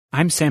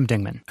I'm Sam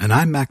Dingman. And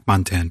I'm Mac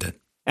Montandon.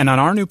 And on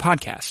our new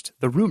podcast,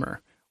 The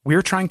Rumor,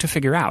 we're trying to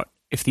figure out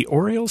if the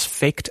Orioles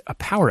faked a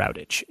power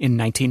outage in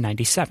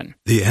 1997.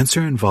 The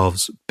answer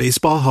involves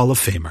Baseball Hall of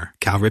Famer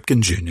Cal Ripken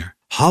Jr.,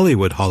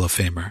 Hollywood Hall of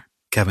Famer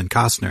Kevin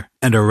Costner,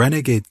 and a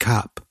renegade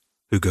cop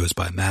who goes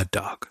by Mad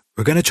Dog.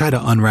 We're going to try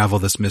to unravel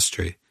this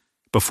mystery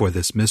before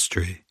this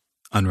mystery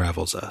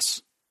unravels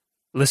us.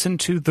 Listen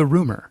to The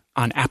Rumor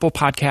on Apple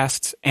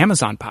Podcasts,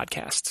 Amazon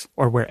Podcasts,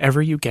 or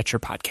wherever you get your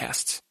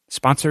podcasts.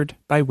 Sponsored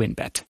by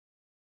WinBet.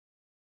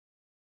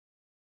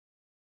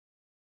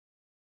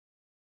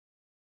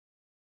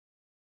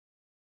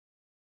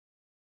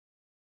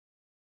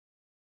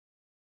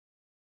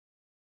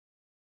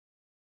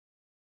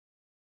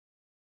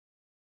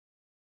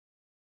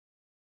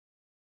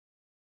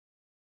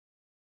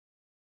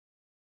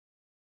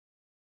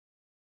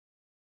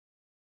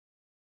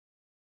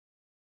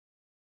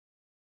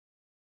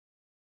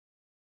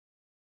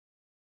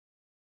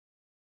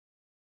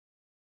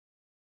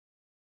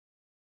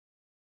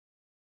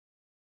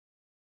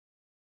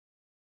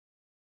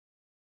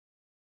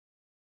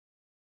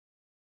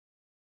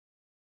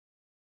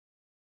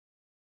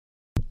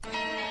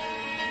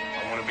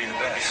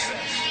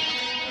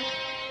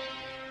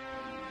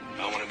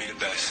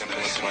 Simple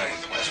and plain.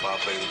 That's why I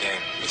play the game.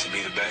 To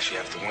be the best, you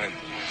have to win.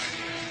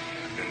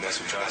 And that's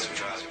what drives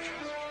me.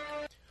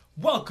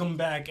 Welcome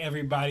back,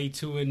 everybody,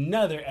 to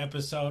another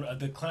episode of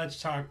the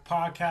Clutch Talk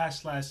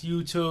podcast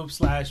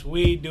 /YouTube/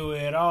 We Do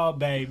It All,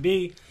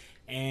 baby.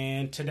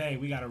 And today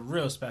we got a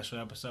real special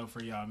episode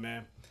for y'all,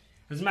 man.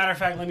 As a matter of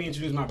fact, let me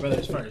introduce my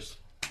brothers first.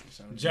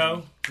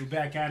 Joe, we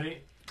back at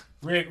it.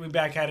 Rick, we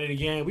back at it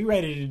again. We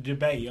ready to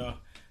debate, y'all.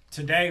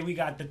 Today we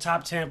got the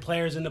top 10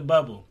 players in the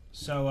bubble.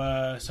 So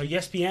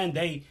ESPN,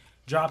 they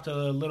dropped a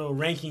little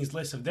rankings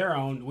list of their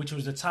own, which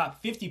was the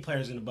top 50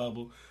 players in the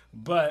bubble,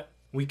 but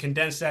we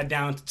condensed that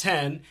down to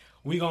 10.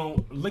 We're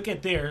going to look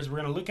at theirs. We're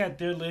going to look at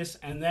their list,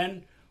 and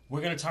then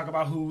we're going to talk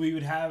about who we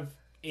would have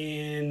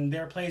in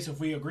their place if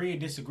we agree or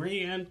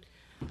disagree, and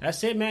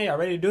that's it, man. Y'all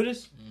ready to do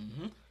this?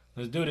 Mm-hmm.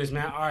 Let's do this,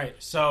 man. All right,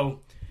 so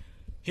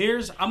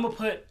I'm gonna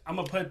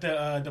put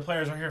the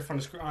players right here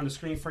on the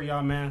screen for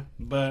y'all, man,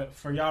 but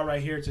for y'all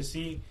right here to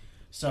see.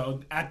 So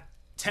at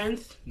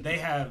 10th, they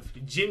have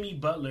Jimmy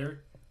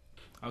Butler,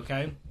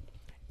 okay?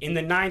 In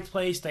the 9th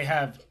place, they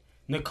have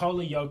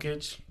Nikola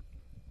Jokic.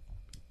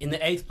 In the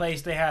 8th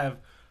place, they have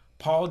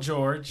Paul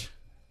George.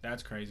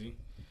 That's crazy.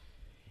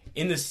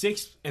 In the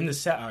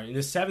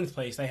 7th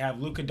place, they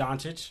have Luka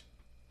Doncic.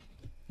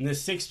 In the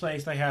 6th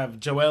place, they have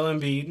Joel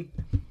Embiid.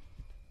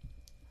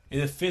 In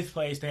the 5th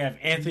place, they have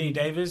Anthony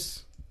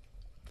Davis.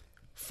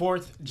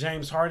 4th,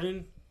 James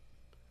Harden.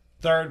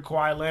 3rd,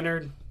 Kawhi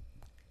Leonard.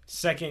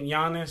 2nd,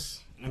 Giannis.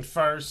 And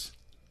 1st,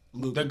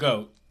 the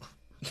GOAT.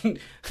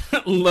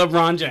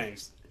 LeBron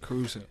James.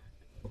 Caruso.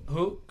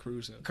 Who?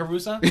 Caruso.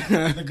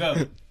 The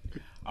GOAT.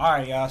 All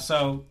right, y'all.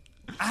 So,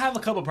 I have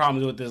a couple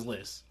problems with this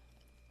list.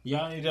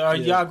 Y'all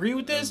agree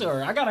with this?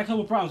 Or I got a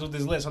couple problems with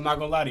this list. I'm not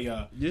going to lie to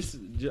y'all.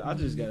 I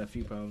just got a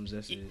few problems.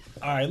 That's it.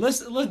 All right, let's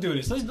do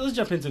this. Let's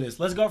jump into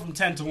this. Let's go from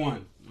 10 to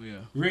 1. Yeah.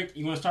 Rick,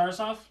 you want to start us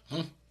off?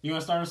 You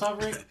want to start us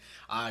off, Rick?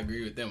 I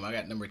agree with them. I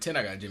got number 10.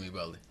 I got Jimmy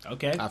Butler.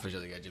 Okay. I for sure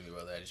got Jimmy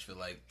Butler. I just feel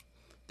like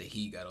the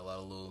Heat got a lot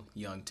of little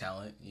young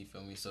talent. You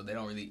feel me? So they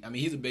don't really. I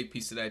mean, he's a big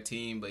piece of that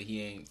team, but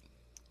he ain't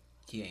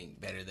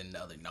better than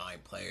the other 9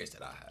 players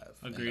that I have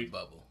in the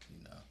bubble.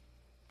 You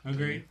know.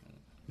 Agreed.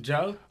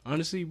 Joe?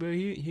 Honestly, but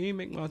he ain't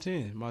make my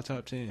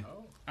top 10.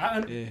 Oh.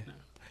 Yeah.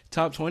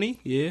 Top 20?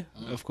 Yeah,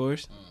 of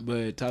course.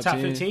 But top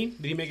 10. 15?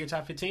 Did he make it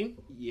top 15?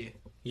 Yeah.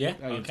 Yeah?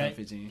 Okay. Top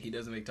 15. He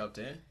doesn't make top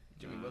 10?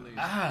 Jimmy Butler?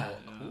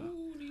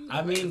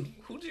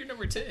 Who's your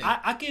number 10?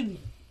 I can...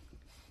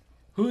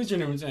 Who's your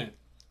number 10?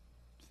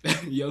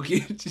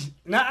 Jokic.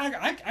 No,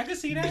 I can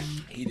see that.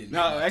 He didn't.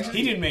 No, actually,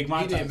 he didn't make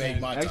my top 10. He didn't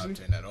make my top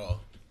 10 at all.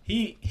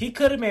 He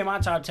could have made my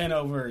top 10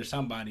 over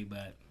somebody,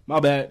 but... My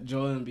bad.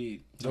 Joel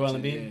Embiid. Joel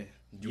Embiid? Yeah.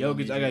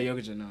 Jokic, I got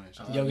Jokic at 9.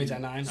 Jokic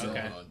at 9? So,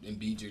 okay.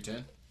 Embiid your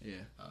 10? Yeah.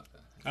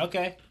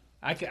 Okay.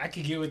 I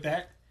could get with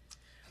that.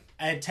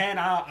 At 10,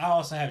 I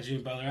also have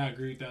Jimmy Butler. I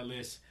agree with that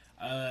list.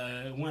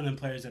 One of them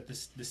players that the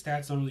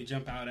stats don't really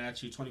jump out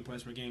at you. 20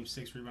 points per game,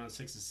 6 rebounds,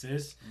 6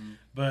 assists.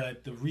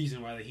 But the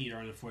reason why the Heat are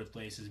in the 4th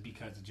place is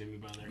because of Jimmy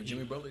Butler. But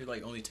Jimmy Butler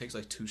only takes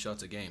 2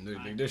 shots a game.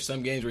 There's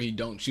some games where he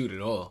don't shoot at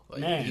all.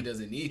 Man, he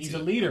doesn't need to. He's a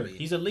leader.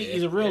 He's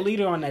a real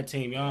leader on that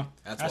team, y'all.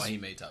 That's why he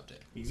made top 10.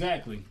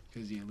 Exactly.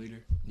 Because he's a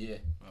leader? Yeah.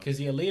 Because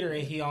he's a leader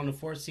and he on the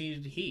 4th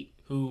seed Heat,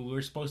 who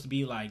we're supposed to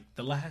be like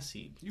the last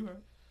seed. You right.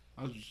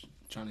 I was just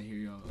trying to hear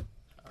y'all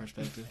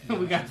perspective.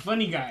 We got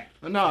funny guy.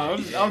 No, I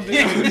was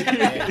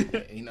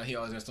You know, he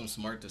always got something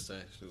smart to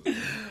say. All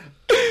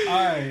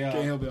right, y'all.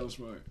 Can't help it, I'm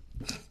smart.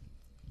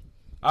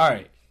 All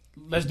right,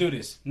 let's do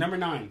this. Number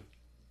 9,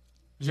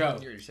 Joe.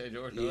 You already said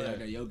George. Yeah, I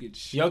got Jokic.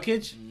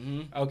 Jokic?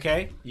 Mm-hmm.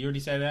 Okay, you already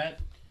said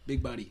that.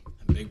 Big body.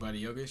 Big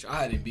body Jokic.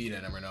 I had Embiid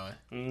at number 9.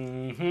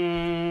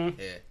 Mm-hmm.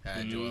 Yeah, I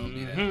had Joel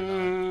Embiid at number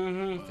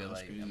 9. I feel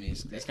like, I mean,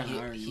 That's kind of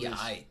higher on your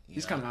list.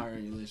 He's kind of higher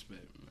on your list, but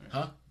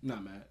Huh?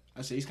 Not mad.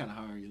 I say he's kind of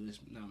higher on your list,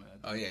 but not mad.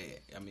 Oh yeah.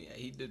 I mean,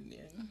 he did. Yeah,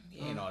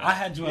 he ain't all that. I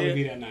had Joel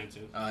Embiid at 9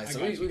 too. All right, so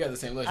we got the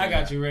same list. I right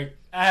got now. you, Rick.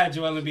 I had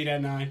Joel Embiid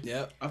at 9.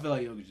 Yep. I feel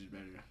like Jokic is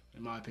better,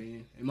 in my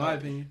opinion.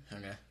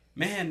 Okay.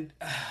 Man,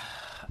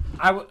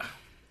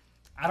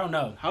 I don't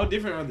know. How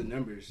different are the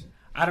numbers?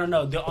 I don't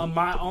know.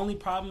 My only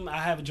problem I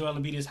have with Joel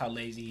Embiid is how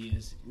lazy he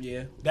is.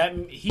 Yeah. That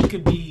he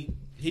could be.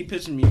 He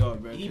pisses me off,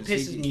 bro. He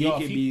pisses me off.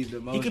 He could be the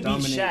most He could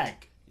dominant. be Shaq.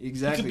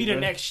 Exactly. He could be the bro.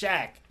 next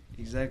Shaq,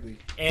 Exactly.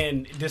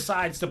 and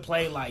decides to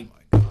play like.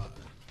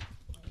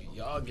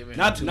 Y'all giving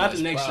Not him the too much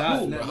next props,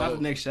 shot. bro. Not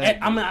the next shot.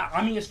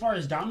 I mean, as far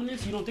as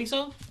dominance, you don't think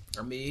so?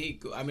 I mean,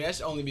 that's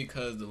only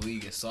because the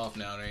league is soft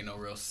now. There ain't no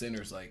real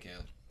centers like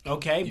him.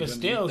 Okay, You but feel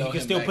me? still, Throw he can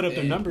him still back put up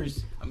the then.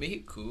 numbers. I mean,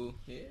 he cool.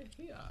 Yeah,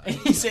 he alright.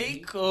 He say he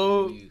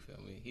cool. You feel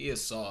me? He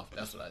is soft.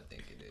 That's what I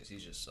think it is.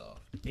 He's just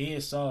soft. He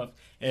is soft.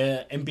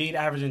 Embiid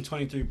averaging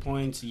 23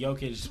 points.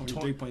 Jokic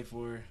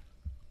 23.4.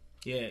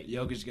 Yeah,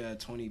 Jokic got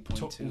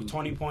 20.2.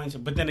 20 points.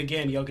 But then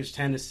again, Jokic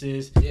 10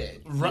 assists. Yeah,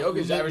 Run- Jokic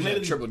averaging a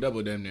literally- triple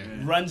double damn near.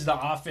 Runs the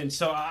offense.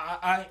 So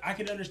I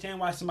could understand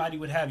why somebody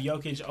would have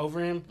Jokic over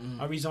him.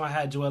 A reason why I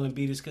had Joel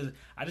Embiid is because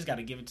I just got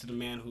to give it to the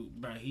man who,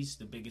 bro, he's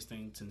the biggest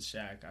thing since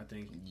Shaq, I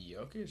think.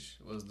 Jokic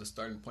was the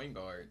starting point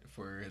guard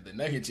for the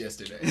Nuggets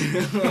yesterday.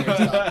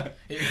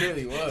 He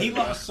really was. He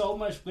bro. lost so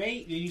much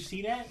weight. Did you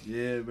see that?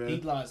 Yeah, bro. He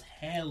lost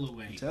hella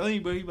weight. I'm telling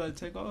you, bro, he about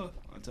to take off.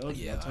 I told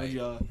you. Yeah, I told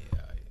y'all. Yeah,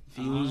 If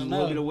he loses a I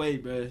little know. bit of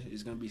weight, bro,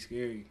 it's gonna be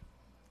scary.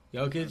 I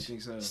Jokic?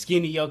 think so.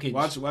 Skinny Jokic.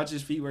 Watch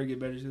his feet work get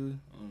better too.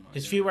 Oh my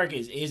His God. feet work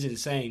is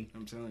insane.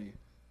 I'm telling you.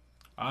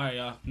 All right,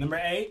 y'all. Number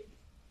 8.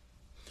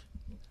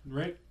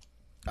 Rick?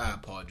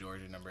 Paul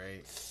George at number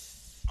 8.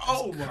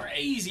 Oh,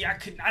 crazy.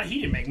 He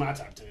didn't make my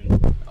top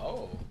 10.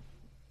 Oh,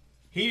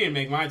 He didn't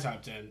make my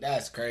top 10.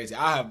 that's crazy.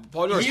 I have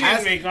Paul George. He didn't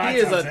He make my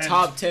is top a 10.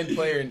 top 10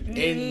 player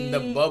in the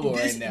bubble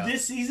This- right now.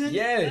 This season?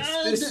 Yes,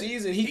 this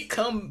season he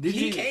came back.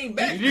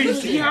 Did you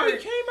see cooking. how he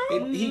came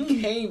out?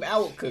 He came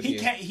out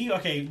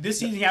cooking. This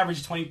season he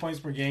averaged 20 points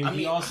per game. I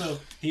mean,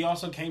 he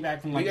also came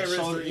back from like He a got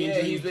shoulder risked-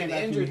 injury. he's been came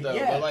back injured from, though.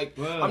 Yeah. But like,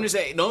 Wow. I'm just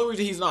saying, the only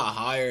reason he's not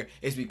higher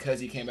is because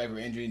he came back from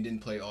injury and didn't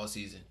play all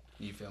season.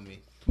 You feel me?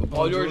 But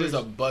Paul George is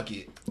a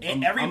bucket.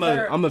 And every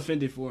player, I'm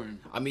offended for him.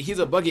 I mean, he's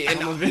a bucket, and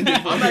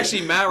I'm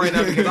actually mad right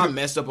now because I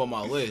messed up on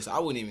my list. I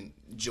wouldn't even.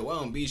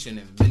 Joel Embiid shouldn't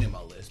have been in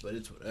my list, but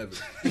it's whatever.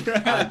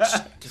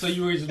 so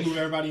you were just move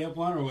everybody up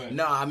one or what?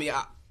 No, I mean,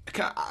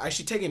 I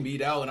should take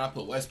Embiid out and I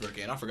put Westbrook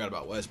in. I forgot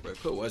about Westbrook.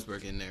 Put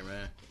Westbrook in there,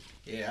 man.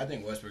 Yeah, I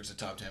think Westbrook's a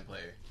top 10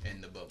 player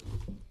in the bubble.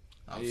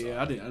 I'm sorry.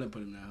 I didn't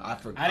put him down. I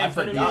I didn't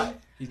put him forgot. in.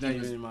 He's not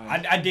even in my.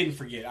 I didn't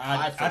forget.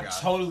 I forgot.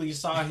 totally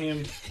saw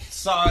him,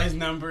 saw his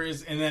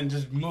numbers, and then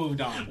just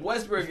moved on.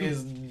 Westbrook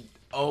is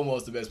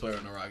almost the best player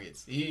on the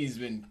Rockets. He's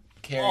been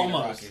carrying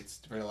Almost. the Rockets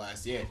for the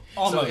last year.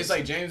 Almost. So it's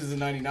like James is a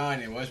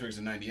 99 and Westbrook's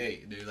a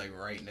 98. They're like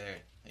right there.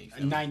 You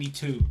feel me?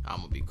 92. I'm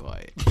gonna be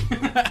quiet.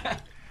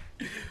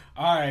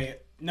 All right,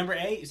 number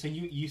 8. So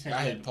you said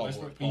I had Paul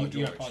Westbrook. Paul You had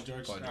George. Paul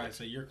George. Paul All right, George.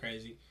 so you're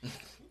crazy.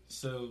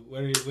 So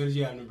what did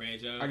you have number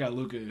 8, Joe? I got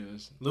Luka.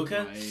 as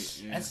Luka. my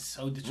 8, yeah. That's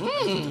so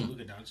disrespectful to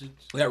Luka Doncic.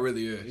 That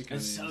really is.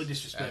 That's so That's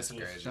disrespectful.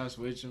 crazy. Should I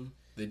switch him?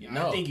 Yeah,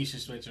 No, I think you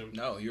should switch him.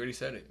 no, you already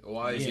said it.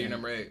 Why is he Yeah.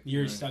 number 8?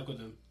 You're stuck with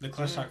him. The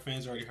Clutch Talk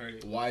fans already heard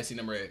it. Why is he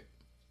number 8?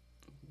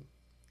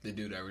 The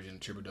dude averaging a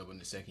triple double in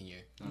the second year.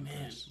 Not Man,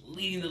 impressed.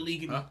 leading the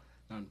league in Huh?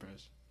 Not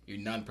impressed. You're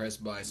not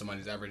impressed by somebody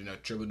who's averaging a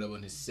triple double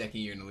in his second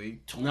year in the league?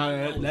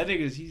 No, that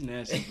nigga's he's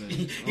nasty. But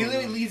he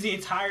literally leads the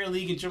entire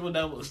league in triple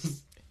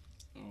doubles.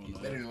 He's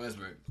better than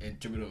Westbrook and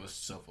triple doubles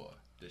so far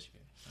this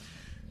year.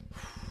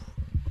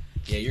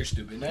 Yeah, you're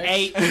stupid. Next.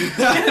 8.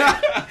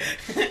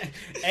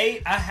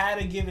 8. I had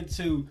to give it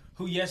to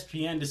who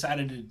ESPN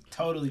decided to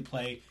totally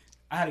play.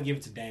 I had to give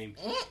it to Dame.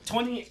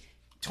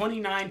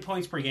 29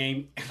 points per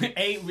game,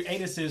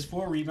 8 assists,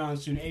 4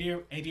 rebounds, shooting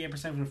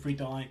 88% from the free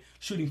throw line,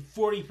 shooting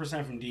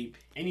 40% from deep,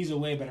 and he's a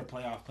way better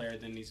playoff player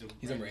than he's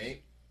He's number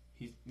 8?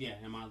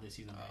 In my list,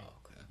 he's number 8. Oh,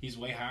 okay. He's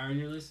way higher on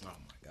your list? Oh,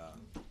 my God.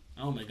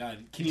 Oh my God.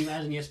 Can you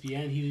imagine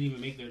ESPN? He didn't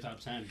even make their top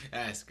 10.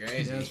 That's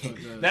crazy. That's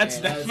fucked up. That's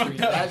Yeah, that's that's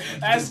fucked up. that's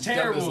That's the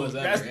terrible. dumbest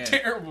list That's ever, yeah.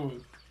 terrible.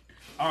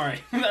 All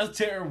right, that's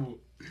terrible.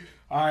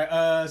 All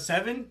right,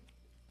 7.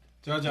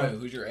 JoJo. Wait,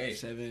 who's your 8?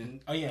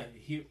 7. Oh yeah,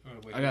 wait.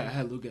 I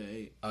had Luka at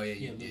 8. Oh, yeah,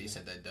 Yeah, you Luka.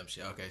 said that dumb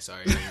shit. Okay,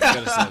 sorry. Go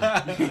to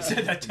 7. He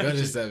said that Go to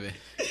to 7.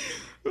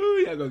 Ooh,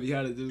 y'all gonna be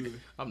how to do.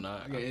 I'm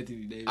not. I got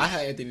Anthony Davis. I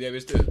had Anthony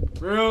Davis, too.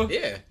 For real?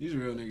 Yeah. He's a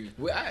real nigga.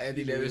 I had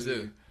Anthony Davis,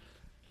 too.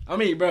 I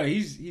mean, bro,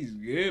 he's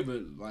good, but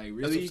like That's what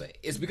really, I'm saying.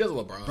 It's because of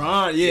LeBron.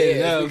 Bron, yeah, it's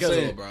that's what because I'm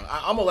of saying. LeBron.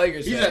 I'm a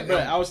Lakers He's fan. like, bro,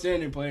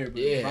 outstanding player,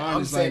 but yeah, Bron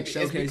I'm is saying like it's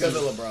showcasing. because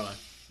of LeBron.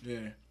 Yeah,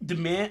 The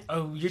man.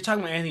 Oh, you're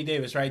talking about Anthony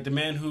Davis, right? The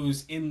man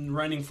who's in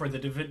running for the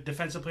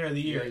defensive player of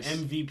the year, Yes.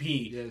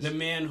 MVP. Yes. The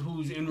man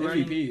who's in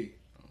running. MVP.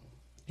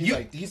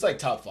 He's like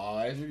top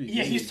 5.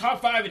 Yeah, he's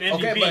top 5 in MVP.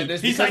 Okay, but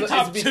it's he's because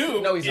like top it's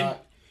 2. No, he's in-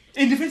 not.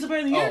 in defensive player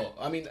of the year.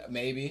 Oh, I mean,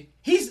 maybe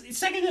He's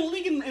second in the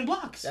league in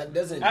blocks. that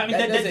doesn't. I mean,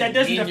 that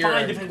doesn't mean define you're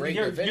a defense. great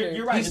You're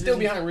defender. right. He's still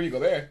behind Rudy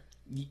Gobert.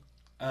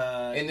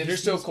 And then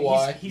there's still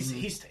Kawhi.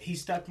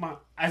 He's stuck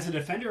as a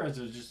defender or as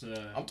just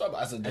a. I'm talking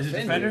about as a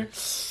defender.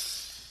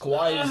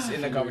 Kawhi is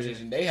in the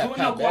conversation. They have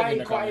Pat Bev in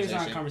the Kawhi is conversation.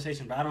 on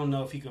conversation, but I don't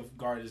know if he could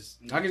guard his.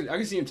 I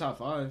can see him top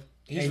 5.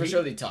 He's for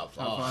sure the top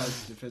Top 5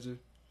 five. defensive.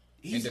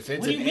 In defensive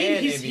what do you mean?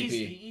 and He's,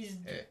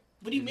 MVP.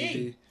 what do you mean?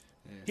 MVP.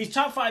 He's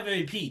top 5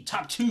 MVP,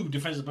 top 2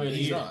 defensive player of the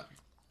He's year. not.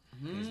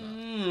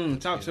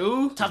 Top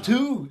 2? Top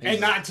 2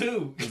 and not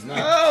 2. He's not.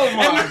 Oh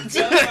my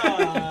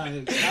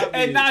god.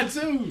 And not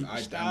 2.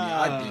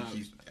 I think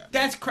he's.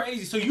 That's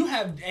crazy. So you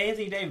have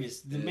Anthony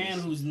Davis, the man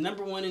who's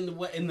number 1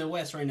 in the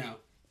West right now.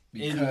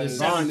 Because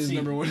LeBron is is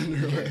number 1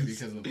 in the Yeah, West.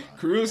 because of LeBron.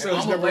 Caruso's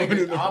I'm a number 1 in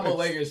Lakers. the I'm a West.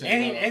 Lakers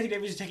fan. Anthony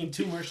Davis is taking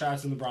 2 more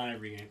shots than LeBron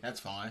every game.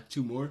 That's fine.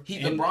 2 more?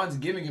 LeBron's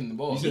giving him the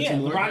ball. said Yeah, two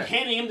more? LeBron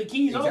handing him the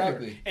keys over.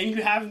 Exactly. And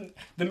you have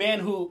the man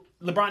who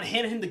LeBron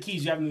handed him the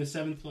keys. You have him in the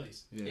 7th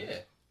place. Yeah.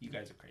 You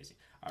guys are crazy.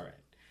 All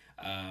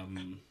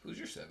right. Who's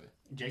your 7?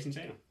 Jason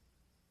Tatum.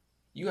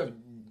 You have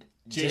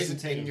Jason Jason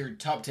Tatum in your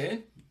top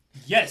 10,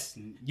 Yes.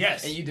 and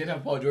you didn't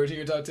have Paul George in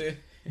your top 10.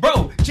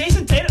 Bro,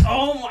 Jason Tatum.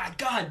 Oh my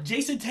God,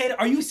 Jason Tatum.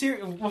 Are you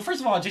serious? Well,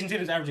 first of all, Jason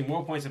Tatum's averaging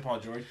more points than Paul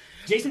George.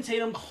 Jason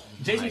Tatum.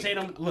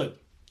 Look,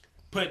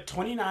 put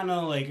 29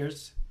 on the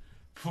Lakers.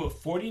 Put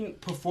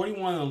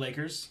 41 on the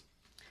Lakers.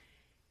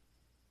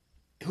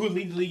 Who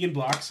lead the league in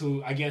blocks?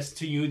 Who I guess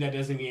to you that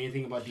doesn't mean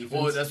anything about defense.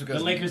 Well, that's because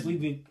the Lakers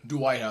lead the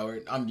Dwight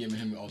Howard. I'm giving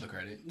him all the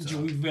credit. So.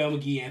 JaVale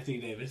McGee, Anthony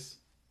Davis.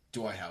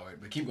 Dwight Howard,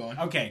 but keep going.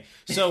 Okay,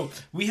 so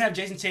we have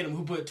Jason Tatum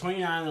who put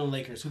 29 on the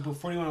Lakers, who put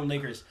 41 on the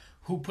Lakers,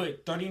 who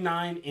put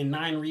 39 and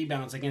 9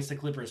 rebounds against the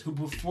Clippers, who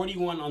put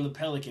 41 on the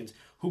Pelicans,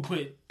 who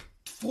put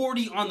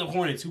 40 on the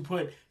Hornets, who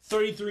put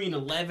 33 and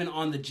 11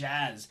 on the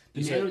Jazz.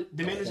 The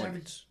man is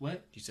average.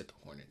 What? You said the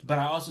Hornets. But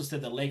I also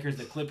said the Lakers,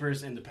 the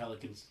Clippers, and the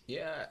Pelicans.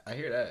 Yeah, I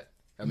hear that.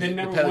 I Then the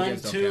number 1,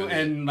 Pelicans don't 2, count.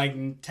 and like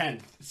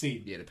 10th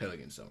seed. Yeah, the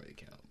Pelicans don't really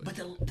count. But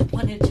the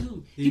 1 and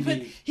 2, he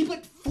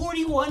put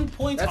 41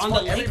 points That's on fine.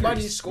 the Lakers.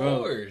 Everybody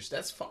scores.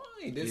 That's fine.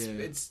 Yeah.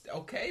 It's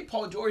okay.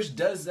 Paul George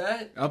does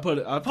that.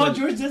 Paul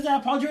George does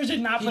that. Paul George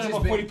did not He put up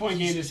just a 40-point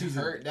game he's this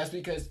season. hurt. That's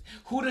because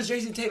who does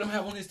Jason Tatum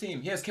have on his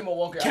team? He has Kemba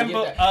Walker.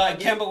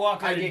 Kemba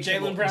Walker, I get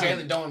Jaylen Brown.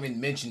 Jalen, don't even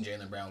mention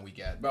Jalen Brown week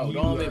at. Bro, You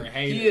don't are even. a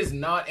hater. He is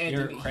not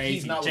Anthony. You're crazy.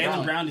 He's not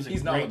Jaylen LeBron. Brown is a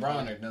He's not great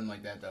LeBron player. or nothing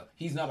like that though.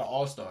 He's not an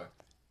all-star.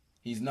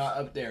 He's not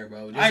up there,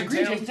 bro. I agree,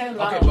 Jason Tatum's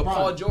not okay, but LeBron.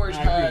 Paul George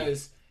I agree.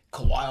 has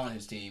Kawhi on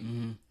his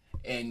team,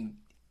 and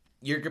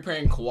you're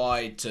comparing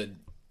Kawhi to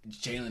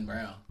Jaylen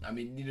Brown. I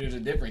mean, there's a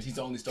difference. He's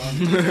the only star.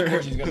 Of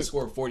course, he's gonna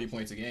score 40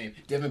 points a game.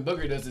 Devin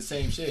Booker does the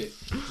same shit.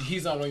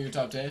 He's not on your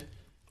top 10.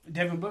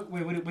 Devin Booker.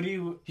 Wait, what do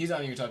you? He's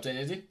not in your top 10,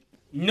 is he?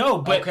 No,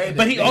 but Okay,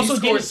 but he then also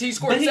he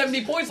scored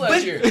 70 points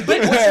last year. But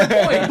What's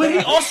your point?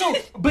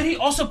 But he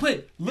also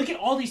put. Look at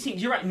all these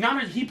teams. You're right.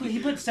 Not he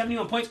put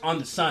 71 points on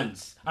the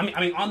Suns. I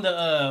mean on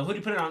the who did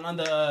he put it on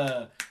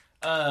the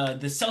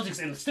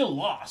Celtics and still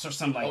lost or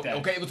something like that.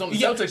 Okay, it was on the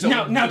Yeah, Celtics. So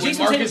now with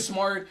Jason Marcus Tatum,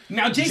 Smart,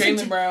 now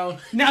Jaylen Brown.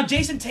 Now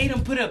Jason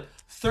Tatum put up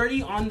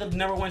 30 on the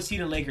number 1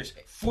 seeded Lakers,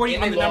 40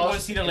 And on they the number 1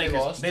 lost, seeded and they Lakers.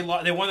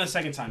 lost. They won the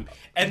second time,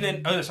 and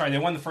then they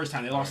won the first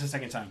time. They lost the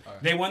second time.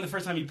 They won the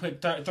first time. He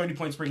put 30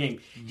 points per game.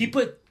 He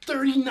put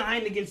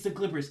 39 against the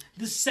Clippers,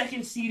 the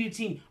second seeded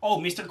team. Oh,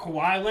 Mr.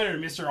 Kawhi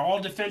Leonard, Mr. All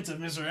Defensive,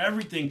 Mr.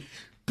 Everything,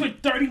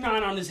 put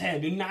 39 on his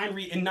head and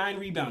 9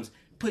 rebounds.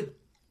 Put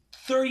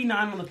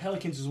 39 on the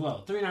Pelicans as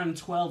well. 39 and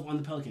 12 on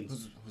the Pelicans.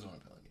 Who's on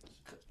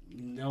the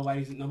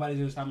Nobody's Pelicans?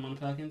 gonna stop him on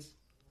the Pelicans.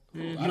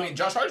 I mean,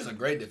 Josh Hart is a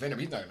great defender,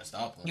 but he's not going to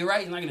stop him. You're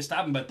right. He's not gonna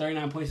stop him, but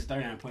 39 points is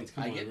 39 points.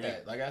 Come I on, get Rick.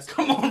 that. Like I said,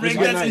 Come on, Rick. It was a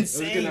good That's night.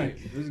 insane.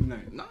 It was a good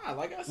night. Nah,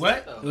 like I said,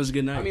 What? though. It was a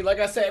good night. I mean, like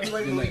I said,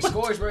 everybody in the league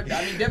scores, bro. I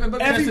mean, Devin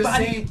Booker does the same.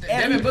 Everybody-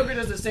 Devin Booker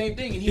does the same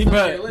thing, and he's on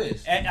your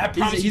list. And I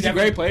promise He's you, a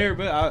great player,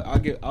 but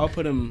I'll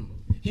put him.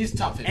 He's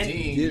top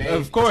 15. Yeah, babe.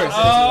 of course,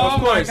 Oh,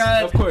 of my course,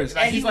 God. of course.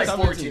 Like, he's like top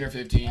 14 or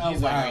 15. Oh,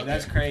 He's like wow, out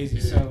that's there. crazy.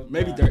 Yeah. So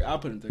Maybe I'll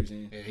put him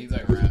 13. Yeah, he's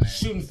like around there.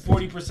 shooting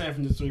 40%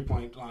 from the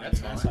 3-point line.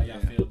 That's That's fine. how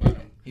y'all feel about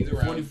him. He's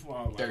around 44.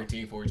 Oh, wow.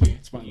 13, 14.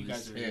 You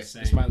guys are Yeah.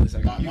 insane. It's my list.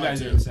 I got You Mine guys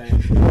too. are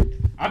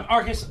insane. I'm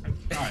Arcus.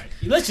 All right,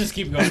 let's just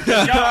keep going.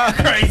 Y'all are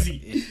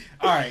crazy.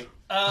 All right.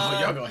 Oh,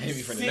 y'all gonna hit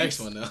me for the next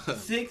one though.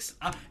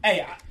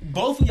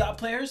 Both of y'all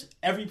players.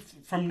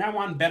 From now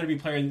on, better be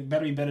better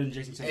than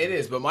Jason Tatum. It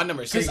is, but my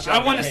number 6. Because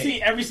I want to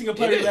see every single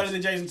player It be better is.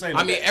 than Jason Tatum.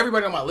 I mean,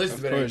 everybody on my list is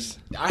better. course.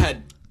 I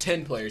had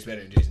 10 players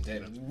better than Jason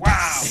Tatum.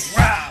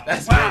 wow.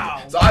 That's wow.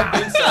 crazy. So I've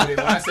been started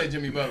when I said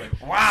Jimmy Butler.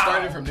 Wow.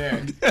 Started from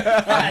there.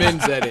 I've been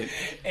said it.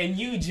 And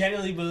you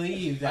genuinely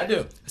believe that. I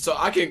do. So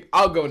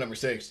I'll go number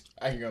 6.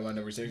 I can go my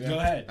number 6. Go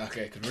ahead.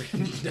 Okay, because we're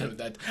done with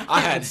that. I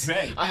had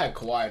Insane.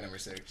 Kawhi at number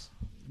 6.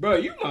 Bro,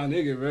 you my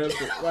nigga, bro.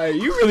 Like,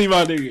 you really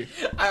my nigga.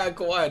 I had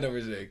Kawhi at number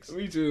 6.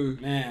 Me too.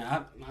 Man,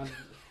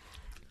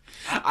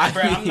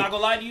 bro, I'm not gonna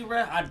lie to you, bro.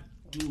 I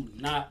do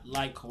not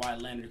like Kawhi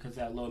Leonard because of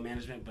that low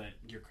management, but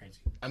you're crazy.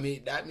 I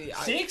mean,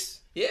 6? Six?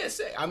 Yeah,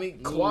 6. I mean,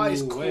 Kawhi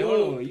is cool. Wait,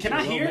 hold on. You Can said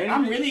I hear? low I'm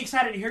management? really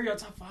excited to hear your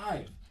top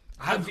 5.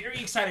 I'm very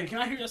excited. Can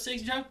I hear your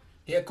 6, Joe?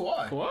 Yeah,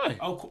 Kawhi. Kawhi.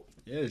 Oh, cool.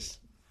 Yes.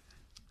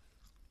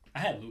 I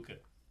had Luka.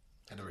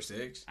 At number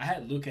 6. I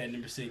had Luka at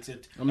number 6.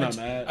 I'm not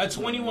mad. A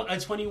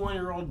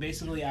 21-year-old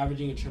basically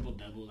averaging a triple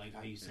double, like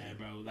how you said,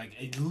 bro. Like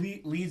it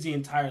leads the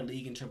entire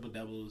league in triple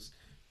doubles.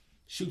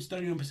 Shoots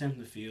 31% from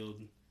the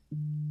field.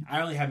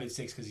 I only have him at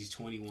 6 because he's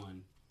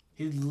 21.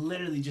 He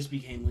literally just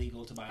became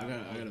legal to buy. I got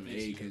him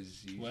 8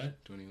 because he's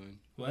 21.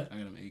 What? I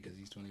got him 8 because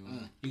he's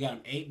 21. You got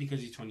him 8 because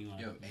he's 21.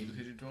 Yo, 8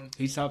 because you're 20?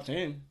 He's top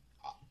 10.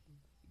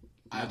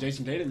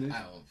 Jason Tatum is. I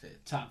have him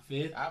 5th. Top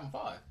 5th. I have him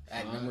 5.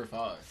 At number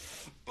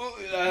 5.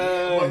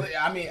 Well,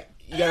 I mean,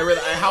 you gotta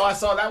realize how I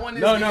saw that one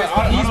is No,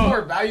 he's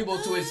more valuable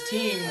to his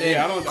team than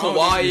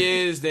Kawhi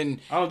is. Than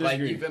I don't like,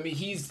 disagree. you feel me?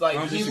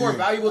 He's more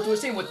valuable to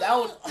his team.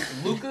 Without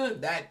Luka,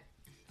 that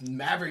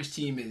Mavericks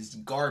team is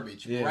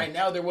garbage. Yeah. Right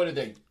now, they're what are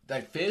they?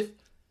 Like 5th,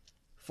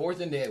 4th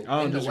in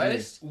the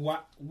West.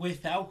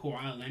 Without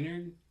Kawhi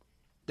Leonard,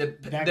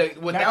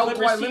 Without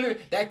Kawhi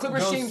Leonard, that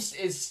Clippers team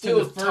is still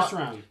the first top,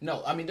 round.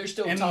 No, I mean they're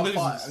still And top loses.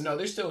 5. No,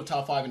 they're still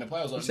top 5 in the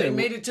playoffs. They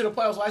made it to the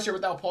playoffs last year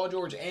without Paul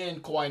George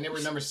and Kawhi, and they were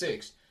number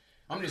 6.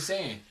 I'm just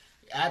saying,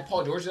 add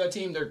Paul George to that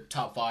team, they're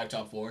top 5,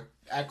 top 4.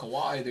 Add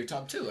Kawhi, they're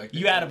top 2. Like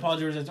you add a Paul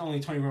George that's only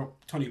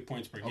 20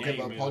 points per game. okay,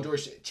 but man. Paul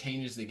George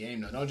changes the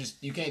game though.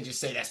 You can't just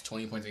say that's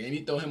 20 points a game.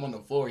 You throw him on the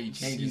floor, he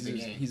changes the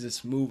game. He's a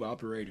smooth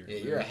operator. Yeah,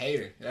 you're a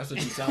hater. That's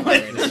what you sound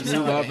like right now. You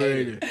sound like a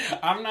hater.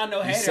 I'm not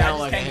no hater. I sound just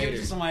like a can't give it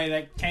hater. to somebody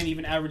that can't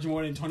even average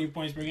more than 20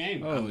 points per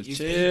game. Oh, He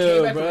chill,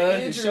 came back from bro.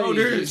 injury. His You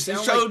shoulders. sound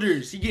His like-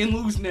 shoulders. He getting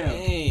loose now.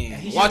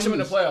 Dang. Watch him in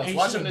the playoffs.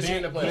 Watch him this year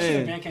in the He should playoffs.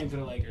 have been came to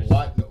the Lakers.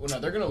 No,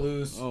 they're gonna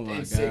lose Oh my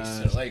in 6 to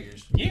gosh. the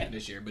Lakers. Yeah.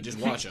 This year, but just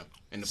watch them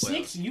in the playoffs.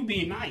 6, you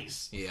being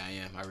nice. Yeah, I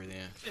am. I really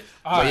am.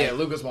 All But right. yeah,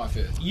 Luka's my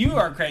 5th. You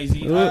are crazy.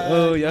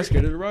 Y'all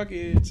scared of the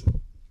Rockets?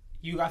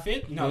 You got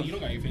 5th? No, you don't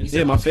got your 5th.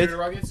 Yeah, my I'm scared 5th. of the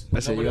Rockets. I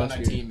said Nobody you on are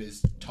that scared. team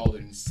is taller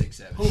than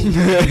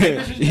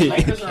 6'7". The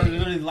Lakers are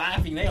literally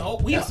laughing. They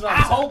hope I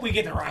hope we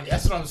get the Rockets.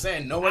 That's what I'm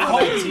saying. Nobody I on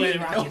hope that we play the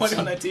team. Rockets. Nobody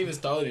on that team is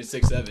taller than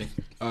 6'7".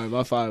 All right,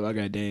 my 5. I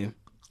got Dame.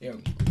 Yeah.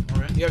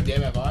 You have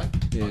Dame at 5?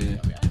 Yeah. I mean,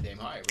 I have Dame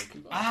high. But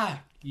keep on.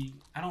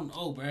 I don't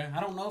know, bro. I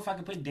don't know if I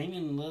could put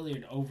Damian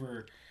Lillard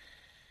over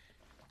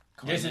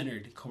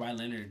Kawhi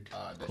Leonard.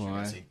 I bet you're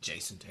gonna say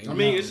Jason Tatum. I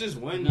mean, it's just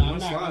one. No, one I'm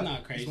not- slot. I'm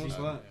not crazy. It's one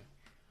slot.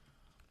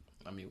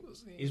 I mean, we'll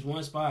see. It's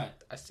one spot.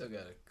 I still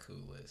got a cool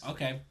list.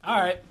 Okay.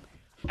 All right.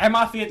 At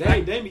my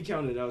 5th, Dame be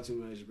counted out too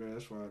much, bro.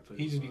 That's why I put.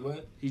 he him just be five.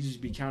 what? He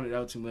just be counted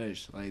out too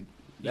much. Like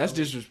that's He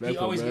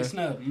disrespectful, always bro. gets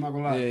snubbed. I'm not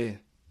gonna lie. Yeah,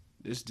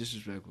 this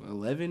disrespectful.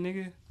 11,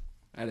 nigga,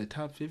 at a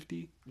top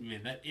 50.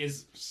 Man, that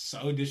is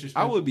so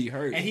disrespectful. I would be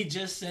hurt. And he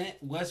just sent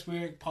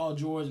Westbrook, Paul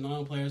George, and all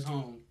them players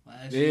home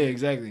last Yeah, year.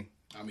 exactly.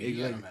 I mean,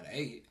 you had him at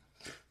 8.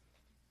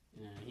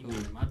 Yeah, he was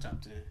in my top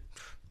 10.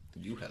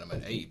 You had him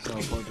at 8. Oh,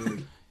 Paul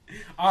George.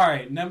 All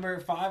right, number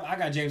 5, I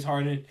got James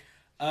Harden.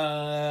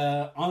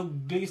 On the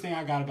biggest thing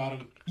I got about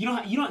him, do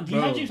you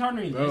have James Harden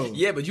in your Bro. list?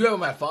 Yeah, but you have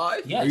him at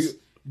 5? Yes.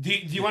 Do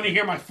you want to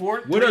hear my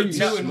 4? What are you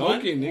 2, and 1?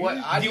 smoking, nigga?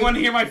 What? Do you want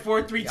to hear my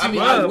 4, 3, 2, I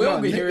mean, 1? I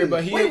will be here,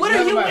 but he Wait, what are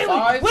have you? him at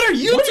 5? What are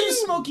you two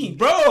smoking?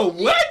 Bro,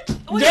 what?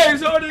 Wait.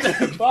 James Harden at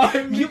 5.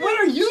 What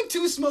are you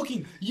two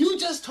smoking? You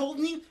just told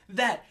me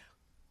that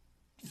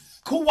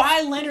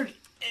Kawhi Leonard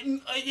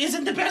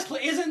isn't the best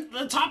player, isn't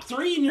the top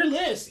 3 in your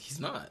list. He's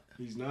not.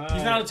 He's not.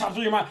 He's not a top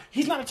 3 in my.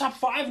 He's not a top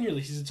 5 in your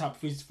list.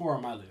 He's 4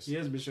 on my list. He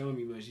hasn't been showing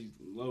me much. He's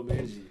low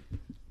managing.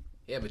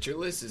 Yeah, but your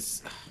list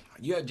is...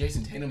 You have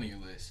Jason Tatum on your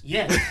list.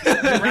 Yes, you're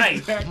right.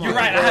 You're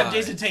right. I have God.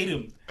 Jason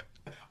Tatum,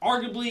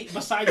 arguably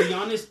besides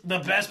Giannis, the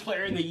best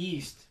player in the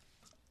East.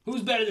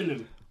 Who's better than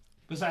him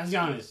besides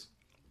Giannis?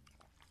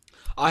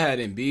 I had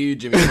Embiid,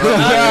 Jimmy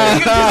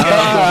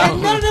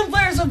Butler. None of them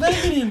players are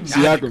better than him. I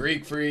had the Siakam.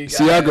 Greek Freak.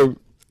 Siakam.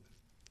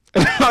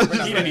 He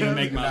didn't even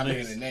make my Not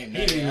list. making the name. He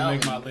didn't even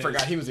make my list.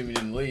 Forgot he was even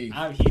in the league.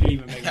 He didn't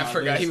even make my I list.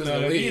 forgot he was in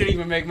the dog. league. He didn't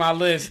even make my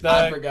list,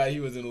 I dog. forgot he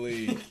was in the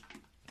league.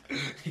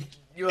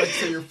 You like to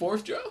say your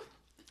 4th, Joe?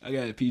 I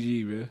got a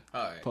PG, bro.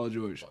 All right. Paul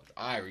George.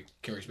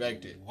 Can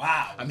respect it.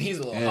 Wow. I mean, he's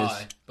a little Yes.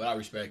 high, but I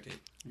respect it.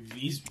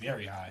 He's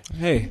very high.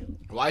 Hey,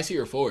 Why is he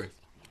your 4th?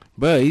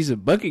 but he's a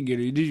bucket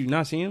getter. Did you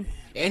not see him?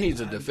 And he's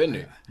a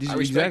defender. I respect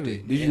exactly.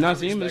 it. Did you Yeah, not I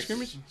see him in the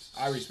respect it. scrimmage?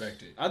 I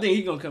respect it. I think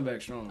he's gonna come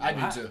back strong. I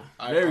do too.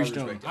 I Very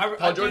respect strong. it. I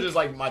Paul George think- is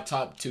like my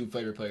top 2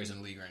 favorite players in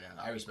the league right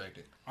now. I respect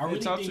it. I really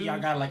top think two? y'all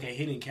got like a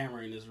hidden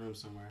camera in this room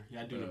somewhere.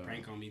 Y'all doing a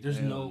prank on me. There's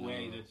no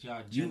way that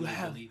y'all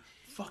genuinely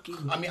fucking.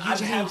 I mean, You I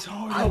have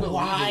believe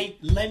Kawhi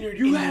Leonard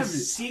You in have the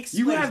 6th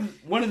You place. have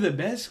one of the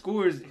best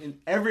scores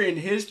ever in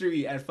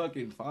history at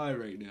fucking 5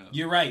 right now.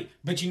 You're right,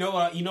 but you know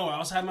what? I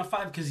also have my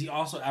 5 because he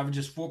also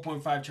averages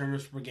 4.5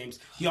 turnovers per game.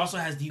 He also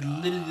has he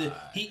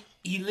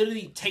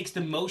literally takes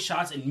the most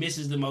shots and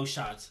misses the most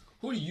shots.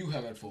 Who do you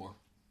have at 4?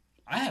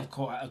 I have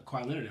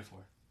Kawhi Leonard at 4.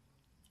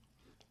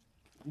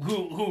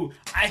 Who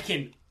I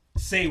can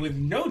say with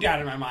no doubt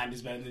in my mind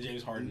is better than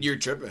James Harden. You're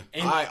tripping.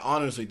 And I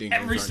honestly think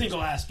Every James Harden is-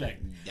 single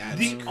aspect. That's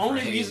The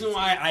only crazy. reason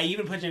why I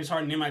even put James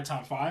Harden in my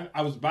top 5,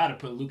 I was about to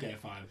put Luka at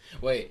 5.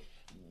 Wait,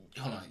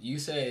 hold on. You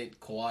said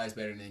Kawhi is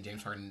better than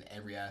James Harden in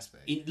every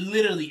aspect. In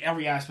literally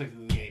every aspect of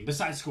the game,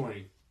 besides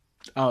scoring.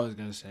 I was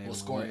gonna say. Well,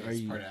 scoring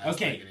is part of the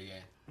Okay. aspect of the game.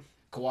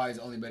 Kawhi is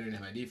only better than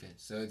him at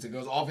defense, so it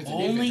goes offense and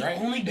Only defense, right?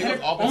 only It better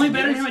goes offense only and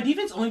better than him defense. at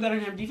defense. Only better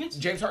than him at defense.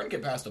 James Harden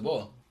can pass the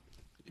ball.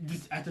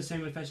 At the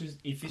same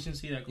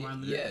efficiency that Kawhi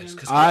Leonard Yes, can?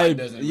 because I- Kawhi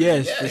doesn't.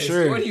 yes, for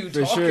sure, What are you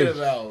for talking sure.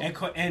 about?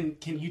 And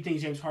can you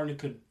think James Harden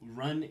could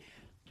run?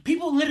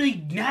 People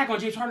literally nag on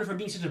James Harden for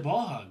being such a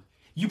ball hog.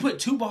 You put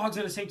two ball hogs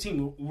on the same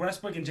team,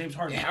 Westbrook and James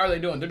Harden. And how are they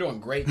doing? They're doing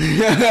great.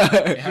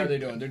 How are they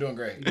doing? They're doing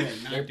great. They're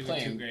not They're doing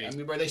playing too great. I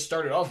mean, bro, they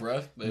started off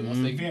rough, but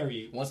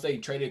Very. once they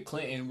traded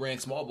Clinton and ran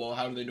small ball,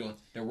 how are they doing?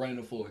 They're running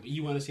the floor.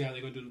 You want to see how they're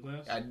going to do in the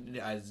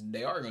playoffs?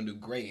 They are going to do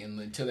great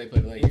until they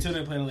play the Lakers. Until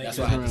they play the Lakers. That's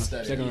why I had to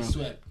Second study. round. Get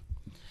swept.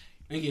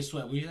 They get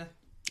swept. What you say?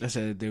 I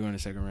said they're going to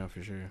second round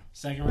for sure.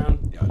 Second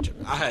round? Y'all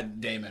tripping. I had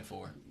Dame at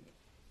 4.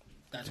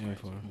 That's Yeah, crazy.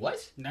 for-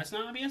 What? That's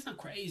not. I mean, that's not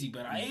crazy.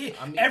 But I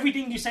mean-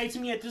 everything you say to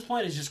me at this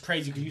point is just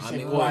crazy because you I said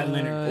mean, Kawhi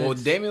Leonard. well,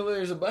 Damian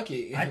Lillard's a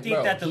bucket. I think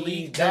Bro, that the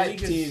league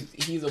is-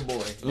 he's a boy.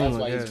 That's Oh my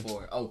why he's God.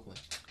 4. Oakland.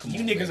 Come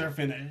You on, niggas man. are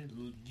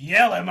finna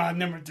yell at my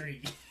number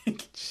 3.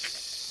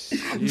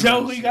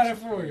 Joe, who you got it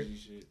for?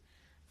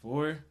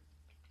 4?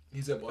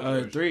 He's up.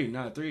 3,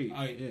 not 3.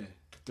 Oh, yeah. Yeah,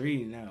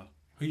 3 now.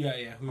 Who you got?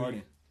 Yeah, who you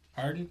Harden.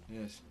 got? Harden?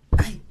 Yes.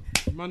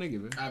 My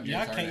nigga, man. I have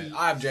Y'all James Harden. can't-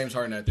 I have James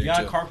Harden at 3 Y'all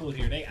too. carpool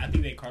here. I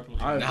think they carpool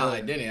here. Nah,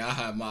 I didn't.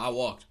 I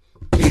walked.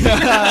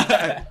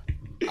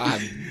 I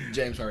have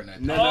James Harden at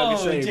 3. Nothing I can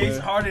Oh, say, James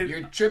bro. Harden.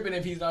 You're tripping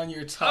if he's on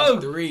your top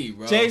Oh, 3,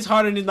 bro. James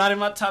Harden is not in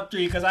my top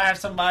 3 because I have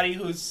somebody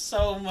who's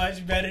so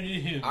much better than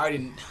him. I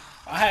already.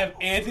 I have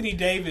Anthony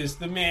Davis,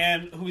 the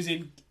man who's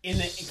in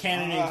the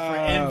candidate for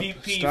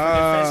MVP Stop.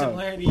 for Defensive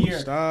Player of the Year,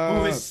 Stop.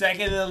 who is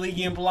second in the league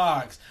in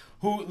blocks,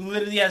 who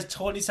literally has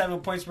 27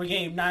 points per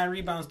game, 9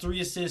 rebounds, 3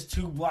 assists,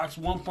 2 blocks,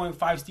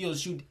 1.5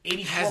 steals, shoot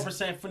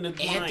 84% from the line.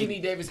 Anthony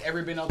Davis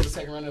ever been out the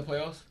second round of the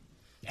playoffs?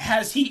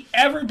 Has he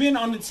ever been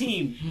on the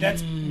team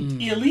that's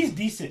at least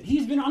decent?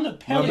 He's been on the My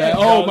Pelicans. bad.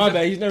 bro. Oh, my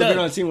bad. He's never The- been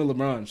on a team with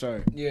LeBron.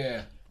 Sorry.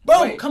 Yeah.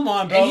 Bro, Wait, come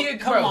on, bro. and he-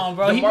 Come on,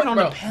 bro. He's been on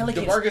the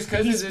Pelicans. DeMarcus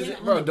Cousins He's been is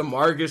on bro. the-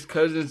 DeMarcus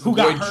Cousins. Who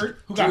got boy, hurt?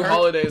 Who Drew got hurt?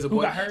 Holiday is a Who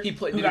boy. got hurt? He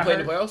played. Who Did got he play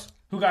in the hurt? playoffs?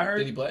 Who got hurt?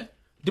 Did he play?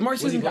 DeMarcus Was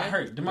he Cousins got playing?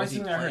 hurt. DeMarcus Was he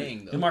Cousins got hurt.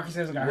 playing, though? DeMarcus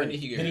Cousins got hurt. When did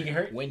he get Did he hurt? get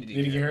hurt? When did he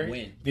Did he get get hurt? hurt?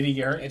 When? Did he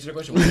get hurt? Answer the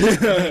question. Did he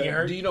get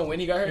hurt? Do you know when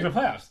he got In the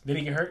hurt? playoffs. Did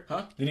he get hurt?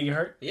 Huh? Did he get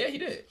hurt? Yeah, he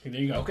did. Okay,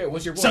 there you go. Okay,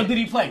 what's your point? So did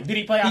he play? Did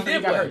he play He after he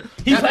did got play. hurt?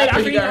 He Not played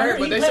after he got hurt.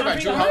 but He they played still after got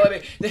he Drew got hurt?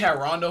 Holiday. They had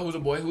Rondo, who's a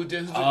boy who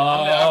did.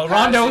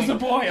 Rondo was the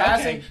boy,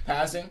 okay.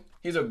 Passing.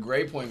 He's a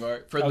great point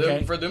guard for Okay.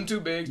 them. For them two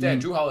bigs, they had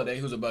Drew Holiday,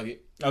 who's a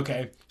bucket.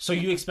 Okay, so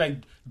you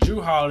expect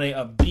Drew Holiday,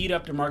 a beat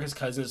up DeMarcus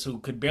Cousins who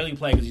could barely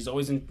play because he's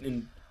always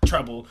in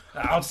trouble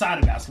outside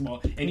of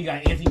basketball, and you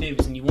got Anthony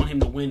Davis, and you want him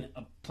to win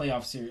a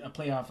playoff series, Yeah, and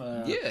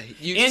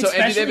so Anthony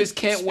especially- Davis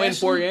can't win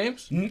 4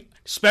 games.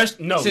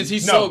 No, Since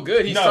he's no, so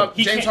good, he's no, tough.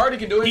 he James can't. Harden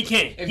can do it. He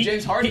can't. If He-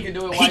 James Harden can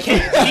do it, he why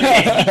can't. can't? He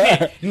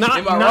can't. Not,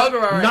 Am I not,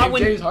 wrong or right? not If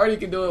when James Harden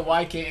can do it,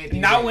 why can't Anthony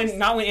Not Davis?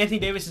 when Anthony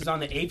Davis is on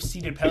the 8th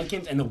seeded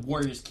Pelicans and the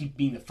Warriors keep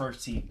being the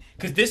first seed.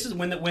 Because this is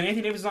when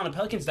Anthony Davis is on the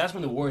Pelicans, that's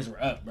when the Warriors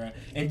were up, bro.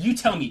 And you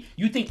tell me,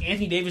 you think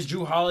Anthony Davis,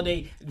 Drew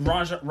Holiday,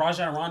 Rajon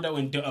Rondo,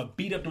 and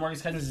beat up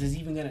DeMarcus Cousins is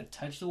even gonna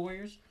touch the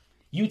Warriors?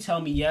 You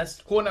tell me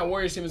yes. Who on that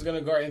Warriors team is going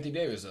to guard Anthony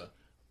Davis, though?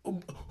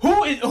 Who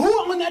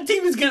on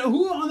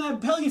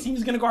that Pelicans team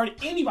is gonna guard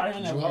anybody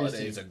on that Drew Warriors Holiday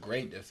team? is a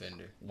great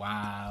defender.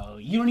 Wow,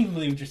 you don't even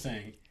believe what you're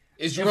saying.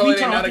 Is Drew If we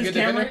Holiday turn not off a this good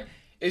camera- defender?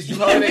 Is Drew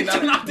Holiday not?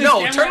 Turn off this No,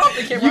 camera. turn off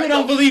the camera. You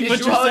don't believe is what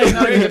Drew you're Holiday saying.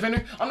 not a good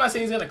defender? I'm not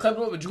saying he's gonna clip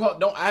it, but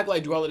don't act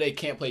like Drew Holiday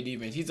can't play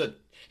defense.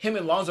 Him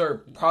and Lonzo are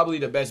probably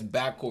the best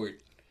backcourt.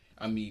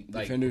 I mean,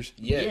 like Defenders?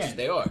 Yes, Yeah.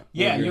 they are.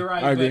 Yeah, agree. you're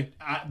right. I agree.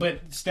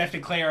 But Steph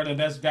and Clay are the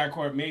best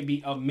backcourt,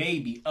 maybe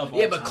of all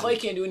Yeah, but time. Clay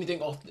can't do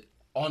anything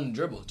on the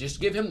dribble. Just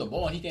give him the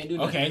ball, and he can't do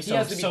nothing. Okay, he so-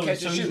 has to be so- catch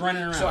so and he's shoot.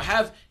 running around. So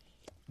have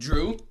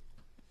Drew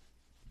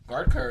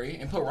guard Curry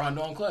and put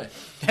Rondo on Clay.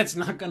 That's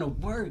not gonna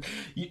work.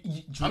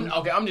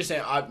 I'm just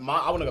saying. I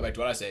want to go back to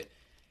what I said.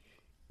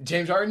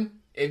 James Harden.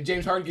 If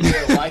James Harden can do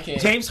it, why can't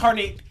James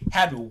Harden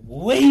had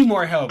way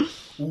more help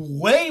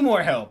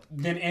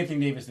than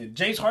Anthony Davis did.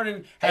 James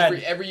Harden had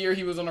every year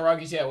he was on the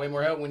Rockets, he had way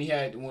more help. When you're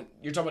talking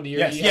about the year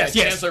Yes, he yes, had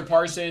yes. Chancellor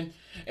Parson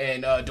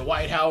and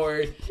Dwight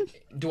Howard.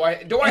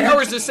 Dwight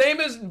Howard's the same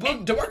as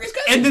DeMarcus Cousins.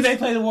 and did they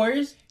play the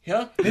Warriors?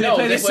 Huh? Did they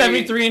play the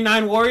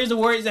 73-9 Warriors? The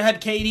Warriors that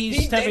had KD, They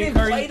Stephen didn't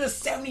Curry. play the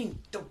 70.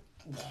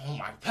 Oh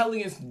my!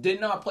 Pelicans did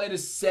not play the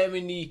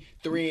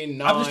 73-9.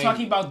 I'm just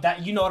talking about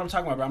that. You know what I'm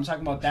talking about, bro. I'm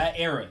talking about that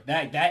era.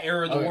 That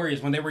era of the Okay.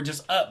 Warriors when they were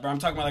just up, bro. I'm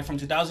talking about like from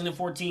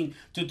 2014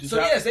 to So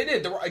yes, they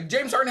did.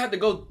 James Harden had to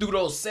go through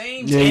those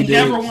same. Yeah, he and did.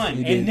 never won. He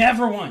And did.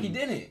 never won. He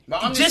didn't.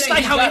 But I'm Just saying like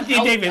he how got Anthony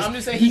out- Davis. I'm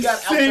just saying he got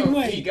Same out.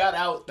 way. He got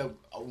out the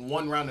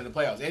one round of the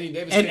playoffs. Anthony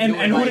Davis And couldn't do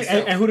it and by who did,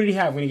 himself. and who did he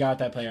have when he got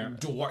that player?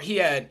 He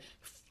had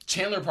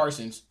Chandler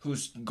Parsons,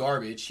 who's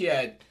garbage. He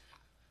had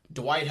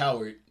Dwight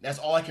Howard. That's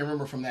all I can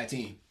remember from that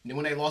team. Then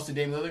when they lost to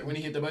Dame Lillard, when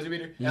he hit the buzzer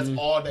beater, that's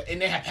all.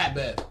 And they had Pat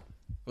Bev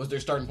was their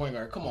starting point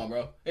guard. Come on,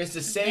 bro. It's the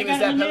They same got as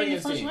that eliminated in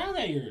the Pelicans first team. round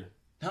that year.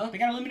 Huh? They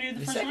got eliminated in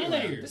the first round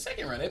that year. The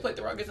second round. They played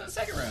the Rockets in the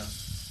second round.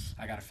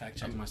 I gotta fact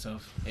check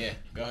myself. Yeah,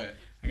 go ahead.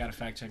 I gotta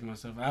fact check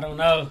myself. I don't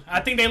know. I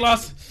think they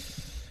lost.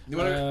 You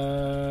want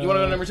to go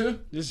to number 2?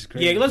 This is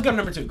crazy. Yeah, let's go to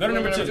number 2. Go to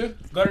number number 2. two?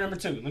 Go to number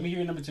 2. Let me hear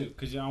your number 2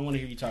 because I don't want to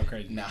hear you talk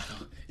crazy. Nah,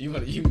 you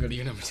can go to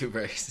your number 2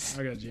 first.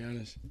 I got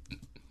Giannis.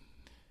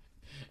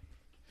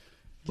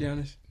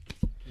 Giannis.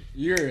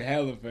 You're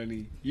hella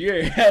funny.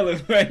 You're hella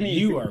funny.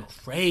 You are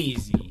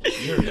crazy.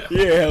 You're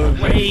hella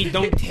funny. crazy.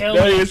 Don't tell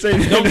Don't me. even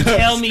say Don't that.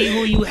 tell me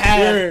who you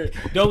have.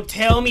 Don't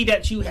tell me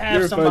that you have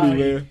You're somebody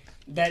funny, man.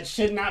 that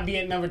should not be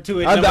at number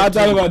 2. I thought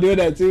about doing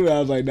that too. I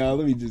was like, nah,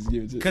 let me just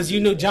give it to Because you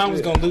knew John was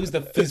going to lose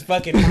his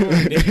fucking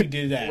mind if you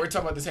did that. We're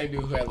talking about the same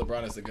dude who had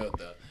LeBron as the GOAT,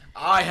 though.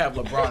 I have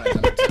LeBron as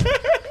number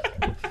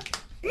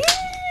 2.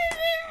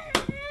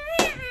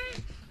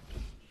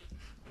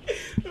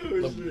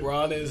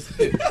 LeBron is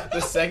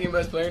the second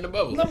best player in the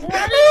bubble. LeBron is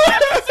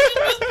the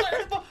second best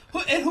player in the bubble.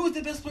 And who's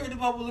the best player in the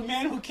bubble? The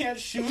man who can't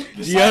shoot.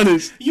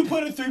 Giannis. You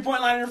put a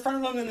 3-point line in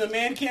front of him and the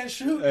man can't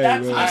shoot. Hey,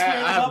 That's man. the I best player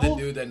in the have bubble.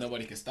 the dude that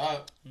nobody can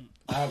stop.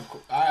 I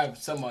have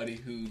somebody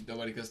who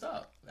nobody can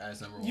stop.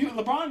 That's number 1. You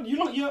LeBron, you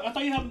don't. I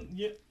thought you have.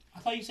 I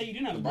thought you said you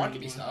didn't have LeBron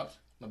can be stopped.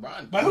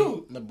 LeBron. By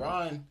who?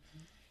 LeBron.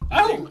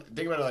 Oh,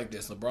 Think about it like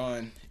this.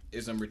 LeBron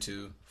is number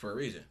 2 for a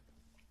reason.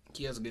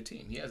 He has a good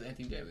team. He has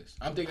Anthony Davis.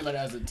 I'm thinking about it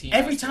as a team.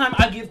 every time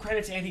I give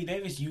credit to Anthony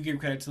Davis, you give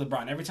credit to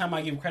LeBron. Every time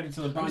I give credit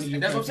to LeBron, you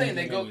give That's what I'm credit saying. to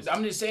They go. Davis.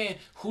 I'm just saying.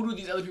 Who do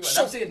these other people?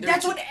 So I'm saying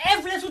that's what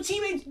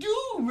teammates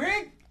do,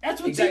 Rick. That's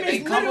what Exactly. They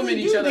teammates compliment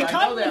literally each do. other. They I know that.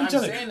 compliment I'm each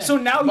other. saying that. So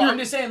now but you're. I'm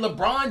just saying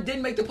LeBron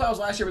didn't make the playoffs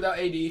last year without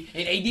AD,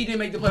 and AD didn't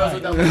make the playoffs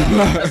without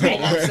LeBron. That's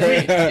all I'm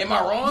saying. Am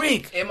I wrong?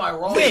 Rick. Am I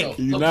wrong? Rick.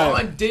 though? You're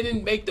LeBron not.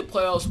 didn't make the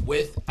playoffs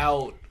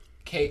without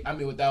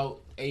without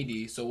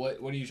AD. So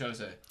what are you trying to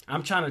say?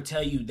 I'm trying to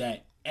tell you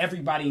that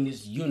everybody in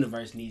this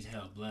universe needs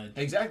help, blood.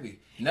 Exactly.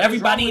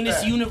 Everybody in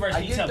this universe I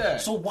needs get help.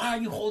 that. So why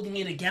are you holding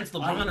it against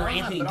I'm LeBron or not,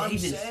 Anthony but I'm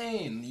Davis?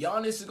 saying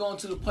Giannis is going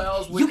to the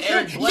playoffs You with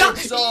Eric can't.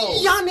 Bledsoe.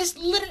 Giannis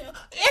literally.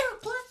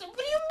 Eric Bledsoe. What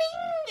do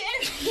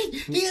you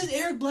mean? He has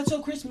Eric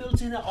Bledsoe, Chris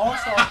Middleton, an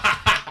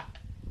all-star.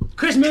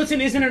 Chris Middleton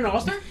isn't an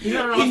all-star? He's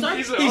not an all-star?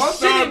 He's an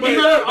all-star, but he's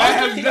not an I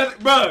have all-star?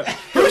 nothing, bro.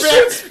 Who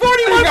shoots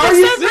 41%? Are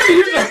you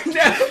serious?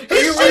 Are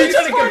you really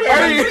trying to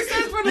compare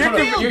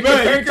him?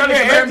 You're comparing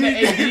him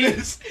to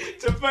AD?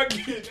 to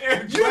fucking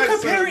Eric You're Bledsoe,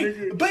 comparing,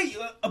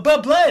 nigga.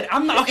 but blood.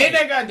 I'm not And okay.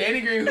 that guy Danny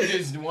Green who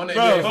just won the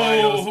Bro, NBA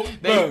Finals.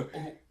 bro,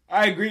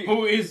 I agree.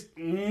 Who is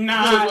Who is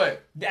not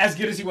what? as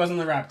good as he was on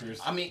the Raptors?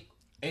 I mean,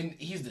 and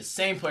he's the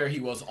same player he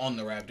was on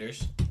the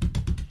Raptors.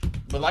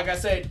 But like I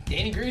said,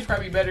 Danny Green's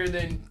probably better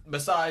than,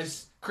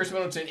 besides Chris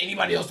Middleton,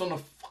 anybody else on the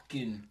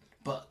fucking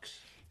Bucks.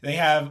 They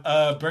have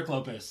Brook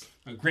Lopez,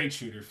 a great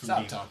shooter. From Stop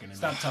deep. talking to me.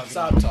 Stop talking.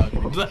 Stop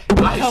talking. But,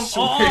 I come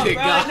swear on, to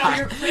bro. God. No,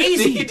 you're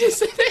crazy. He just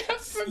said they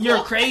have some-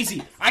 You're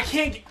crazy. I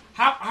can't.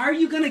 How are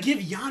you gonna give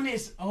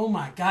Giannis? Oh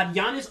my God,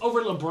 Giannis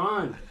over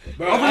LeBron.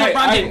 Bro, Over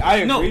I James.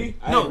 agree. No,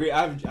 I no. agree.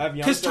 I have Cause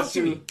Giannis talk at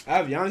to me. 2. I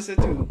have Giannis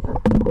at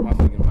 2. My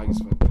fucking mic is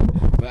fucked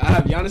up. But I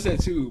have Giannis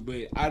at 2. But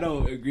I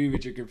don't agree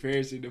with your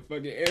comparison to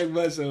fucking Eric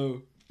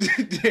Bledsoe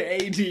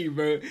to AD,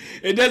 bro.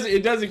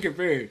 It doesn't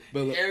compare.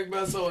 But Eric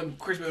Bledsoe and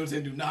Chris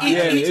Middleton do not.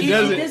 Yeah,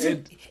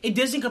 it It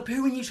doesn't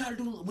compare when you try to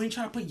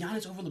put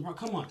Giannis over LeBron.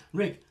 Come on,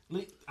 Rick.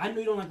 I know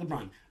you don't like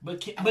LeBron,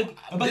 but This can we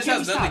has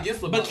nothing stop?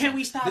 against LeBron. But can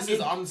we stop? This is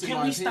honestly can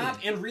my we opinion. stop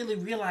and really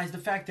realize the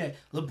fact that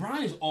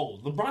LeBron is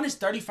old? LeBron is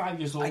 35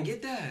 years old. I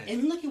get that.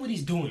 And look at what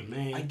he's doing,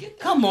 man. I get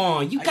that. Come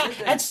on, you I got get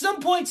that. at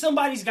some point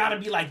somebody's got to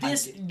be like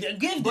this. Give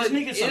this But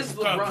nigga is some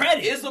LeBron?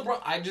 credit. Is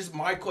LeBron?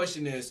 My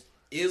question is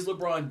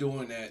LeBron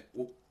doing that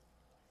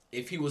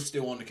if he was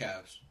still on the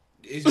Cavs?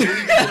 Is he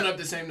really putting up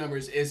the same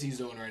numbers as he's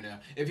doing right now?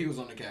 If he was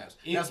on the Cavs,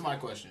 that's my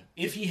question.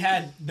 If he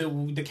had the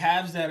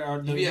Cavs that are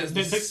If he has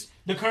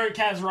the current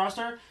Cavs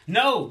roster,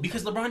 no,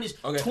 because LeBron is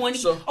Okay, 20.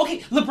 so-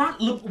 Okay,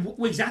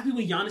 exactly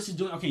what Giannis is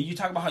doing. Okay, you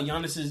talk about how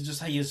Giannis is just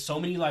how he has so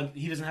many, like,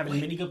 he doesn't have as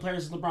many good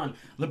players as LeBron.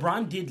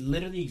 LeBron did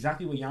literally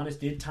exactly what Giannis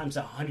did times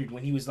 100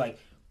 when he was like.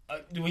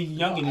 When he was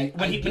young and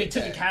when he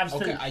took the Cavs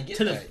Okay, to, I get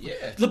to the that, yeah.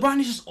 LeBron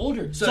is just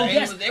older. So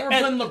yes, they were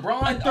at- putting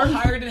LeBron at 30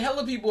 higher than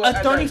hella people. a at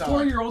that time.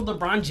 34-year-old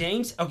LeBron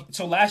James. Okay,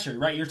 so last year,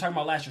 right? You're talking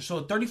about last year. So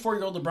a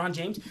 34-year-old LeBron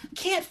James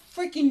can't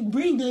freaking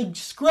bring the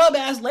scrub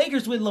ass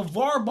Lakers with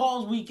LeVar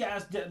Ball's weak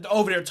ass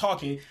over there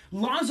talking.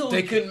 Lonzo.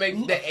 They couldn't make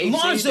the AFC.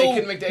 Lonzo, They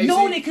couldn't make the AFC.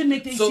 No, they couldn't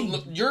make the AFC. So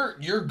look,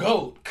 your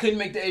GOAT couldn't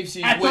make the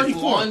AFC At with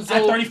 34. Lonzo.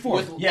 At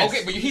 34, yes.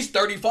 Okay, but he's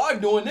 35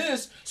 doing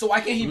this. So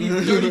why can't he be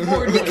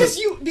 34 doing this?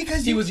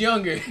 because He was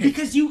younger.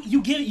 Because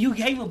you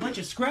gave him a bunch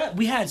of scrub.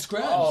 We had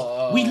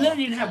scrubs. We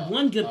literally didn't have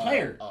one good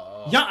player.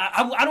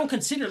 I don't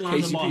consider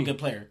Lonzo Ball a good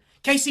player.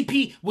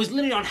 KCP was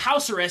literally on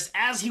house arrest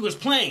as he was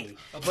playing.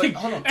 But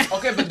hold on.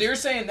 Okay, but they're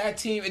saying that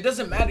team. It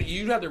doesn't matter.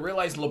 You have to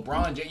realize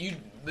LeBron.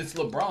 It's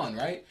LeBron,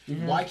 right?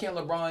 Mm-hmm. Why can't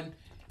LeBron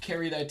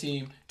carry that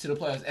team to the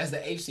playoffs as the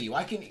AFC?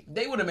 Why can't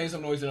they would have made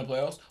some noise in the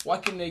playoffs? Why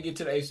couldn't they get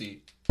to the AFC?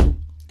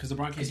 Because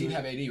LeBron he didn't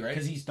have AD, right?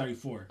 Because he's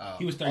 34. Oh.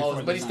 He was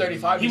 34. But he's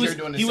 35. He's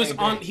doing the same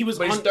thing. He was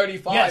but on. He's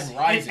 35, yes,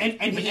 rising.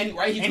 And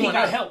he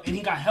got help. And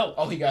he got help.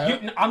 Oh, he got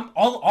help.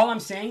 All I'm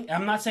saying,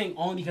 I'm not saying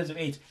only because of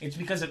age. It's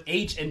because of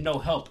age and no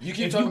help. If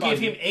you give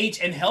him age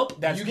and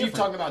help, that's different. You keep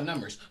talking about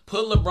numbers.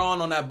 Put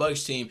LeBron on that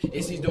Bucks team.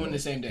 Is he doing the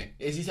same thing?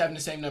 Is he having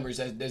the same numbers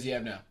as does he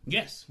have now?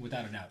 Yes,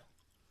 without a doubt.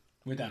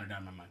 Without a doubt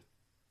in my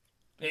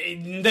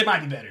mind. They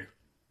might be better.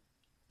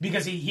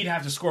 Because he'd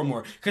have to score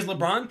more. Because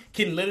LeBron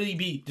can literally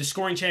be the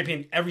scoring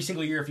champion every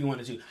single year if he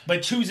wanted to.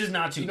 But chooses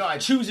not to.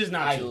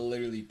 I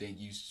literally think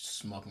you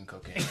smoking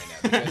cocaine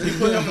right now. Because you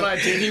put him on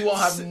that team, he won't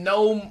have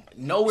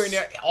nowhere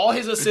near. All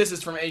his assists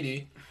is from AD.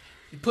 You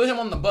put him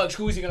on the Bucks,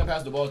 who is he going to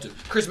pass the ball to?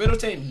 Chris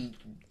Middleton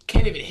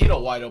can't even hit a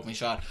wide open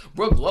shot.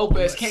 Brook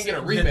Lopez can't get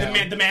a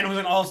rebound. The man who's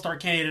an all-star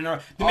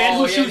candidate. The man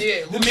who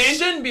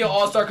shouldn't be an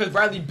all-star because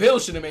Bradley Beal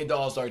should have made the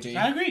all-star team.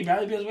 I agree.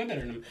 Bradley Beal's way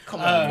better than him. Come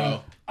on,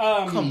 bro.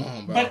 Come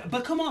on, bro.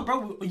 But come on,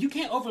 bro. You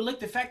can't overlook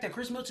the fact that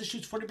Chris Middleton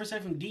shoots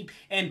 40% from deep.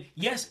 And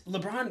yes,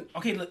 LeBron.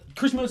 Okay, look,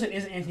 Chris Middleton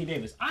isn't Anthony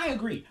Davis. I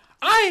agree.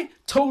 I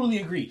totally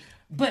agree.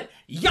 But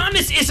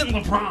Giannis isn't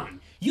LeBron.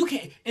 You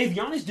can't. If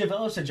Giannis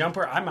develops a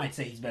jumper, I might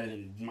say he's better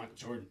than Michael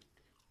Jordan.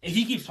 If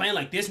he keeps playing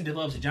like this and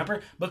develops a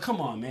jumper, but come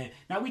on, man.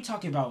 Now we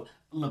talking about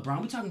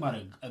LeBron. We talking about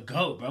a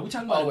GOAT, bro. We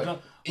talking about a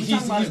GOAT. He's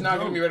not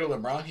going to be better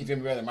than LeBron. He's going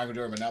to be better than Michael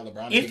Jordan, but not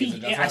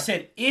LeBron. I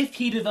said if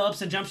he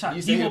develops a jump shot,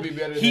 you say he'll be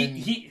better than.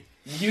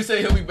 You say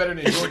he'll be better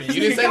than Jordan.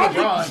 You didn't say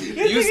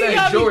LeBron. You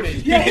said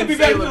Jordan. Yeah, he'll be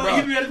better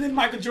than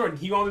Michael Jordan.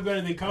 He won't be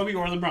better than Kobe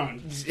or LeBron.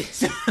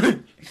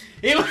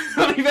 He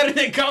won't be better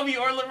than Kobe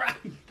or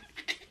LeBron.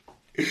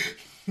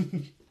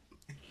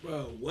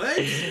 Bro, what?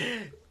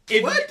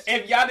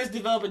 If Giannis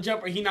develop a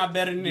jumper, he not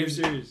better than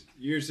him.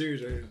 You're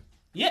serious right now.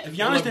 Yeah, if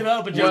Giannis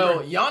develop a jumper.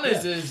 Well,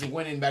 Giannis is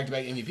winning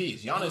back-to-back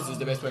MVPs. Giannis is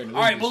the best player in the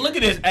league. All right, but look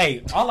at this.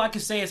 Hey, all I can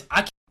say is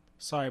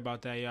Sorry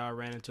about that, y'all.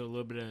 Ran into a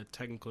little bit of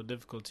technical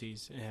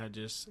difficulties and had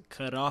just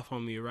cut off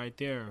on me right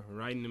there,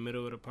 right in the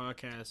middle of the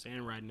podcast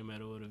and right in the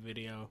middle of the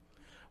video.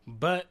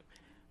 But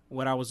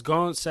what I was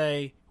going to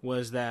say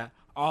was that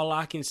all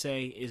I can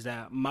say is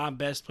that my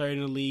best player in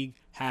the league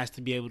has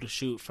to be able to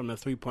shoot from the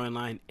three-point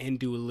line and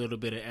do a little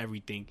bit of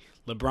everything.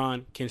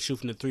 LeBron can shoot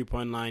from the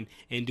three-point line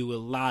and do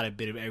a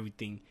bit of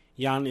everything.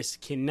 Giannis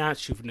cannot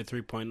shoot from the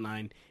three-point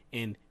line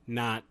and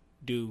not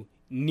do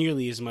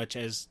nearly as much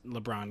as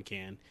LeBron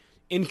can.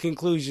 In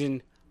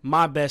conclusion,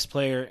 my best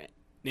player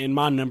and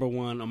my number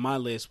one on my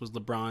list was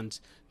LeBron's.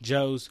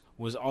 Joe's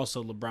was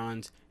also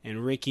LeBron's.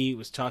 And Ricky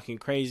was talking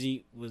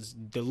crazy, was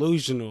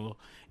delusional,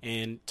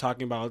 and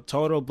talking about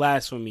total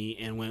blasphemy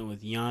and went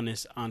with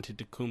Giannis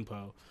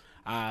Antetokounmpo.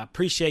 I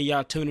appreciate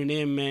y'all tuning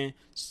in, man.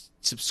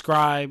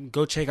 Subscribe.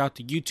 Go check out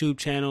the YouTube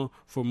channel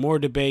for more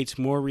debates,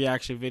 more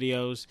reaction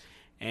videos.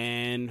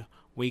 And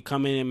we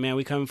coming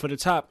for the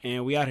top.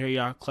 And we out here,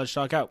 y'all. Clutch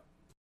Talk out.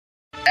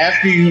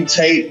 After you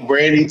take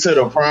Brandy to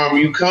the prom,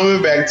 you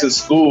coming back to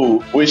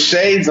school with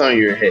shades on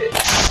your head.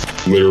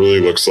 Literally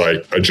looks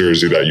like a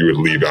jersey that you would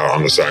leave out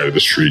on the side of the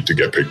street to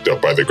get picked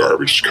up by the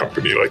garbage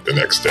company like the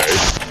next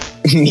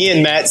day. Me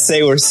and Matt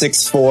say we're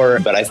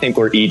 6'4", but I think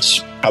we're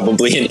each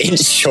probably an inch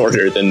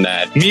shorter than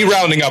that. Me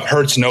rounding up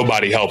hurts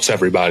nobody, helps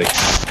everybody.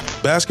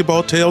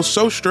 Basketball tales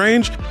so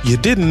strange, you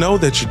didn't know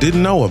that you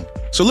didn't know them.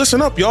 So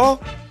listen up,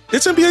 y'all.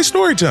 It's NBA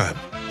Storytime,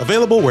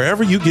 available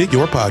wherever you get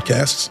your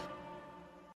podcasts.